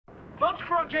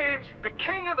LeBron James, the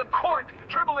king of the court,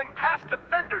 dribbling past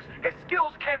defenders. His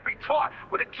skills can't be taught.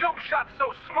 With a jump shot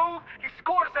so smooth, he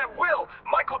scores at will.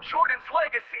 Michael Jordan's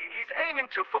legacy, he's aiming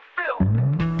to fulfill.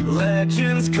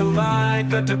 Legends collide,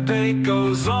 the debate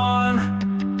goes on.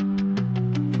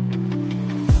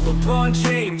 LeBron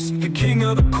James, the king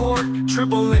of the court,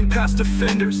 dribbling past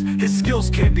defenders. His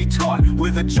skills can't be taught.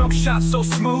 With a jump shot so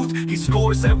smooth, he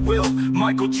scores at will.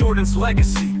 Michael Jordan's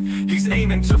legacy, he's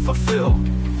aiming to fulfill.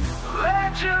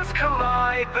 Legends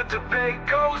collide, the debate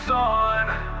goes on.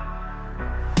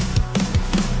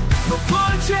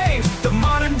 LeBron James, the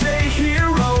modern day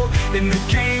hero. In the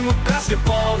game of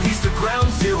basketball, he's the ground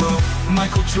zero.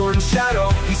 Michael Jordan's shadow,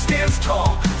 he stands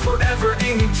tall, forever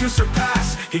aiming to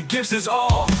surpass. He gives his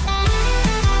all.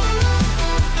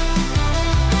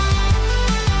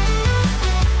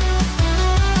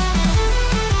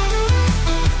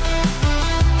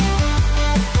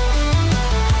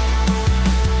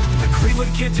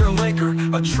 Kid turned Laker,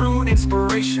 a true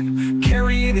inspiration,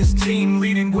 carrying his team,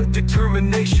 leading with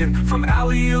determination. From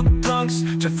alley-oop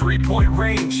dunks to three-point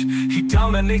range, he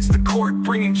dominates the court,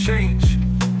 bringing change.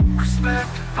 Respect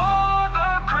for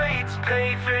the greats,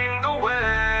 paving the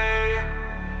way.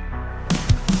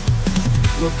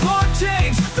 LeBron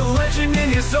James, the legend in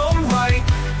his own right,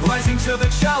 rising to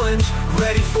the challenge,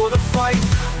 ready for the fight.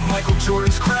 Michael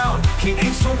Jordan's crown, he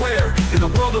aims to wear. In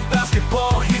the world of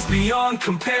basketball, he's beyond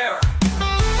compare.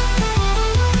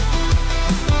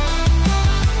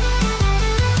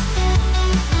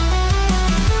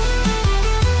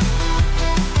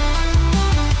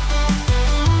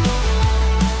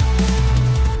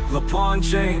 LeBron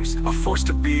James, a force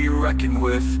to be reckoned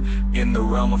with. In the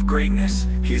realm of greatness,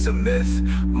 he's a myth.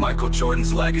 Michael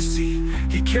Jordan's legacy,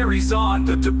 he carries on.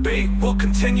 The debate will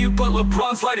continue, but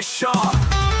LeBron's light is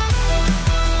shone.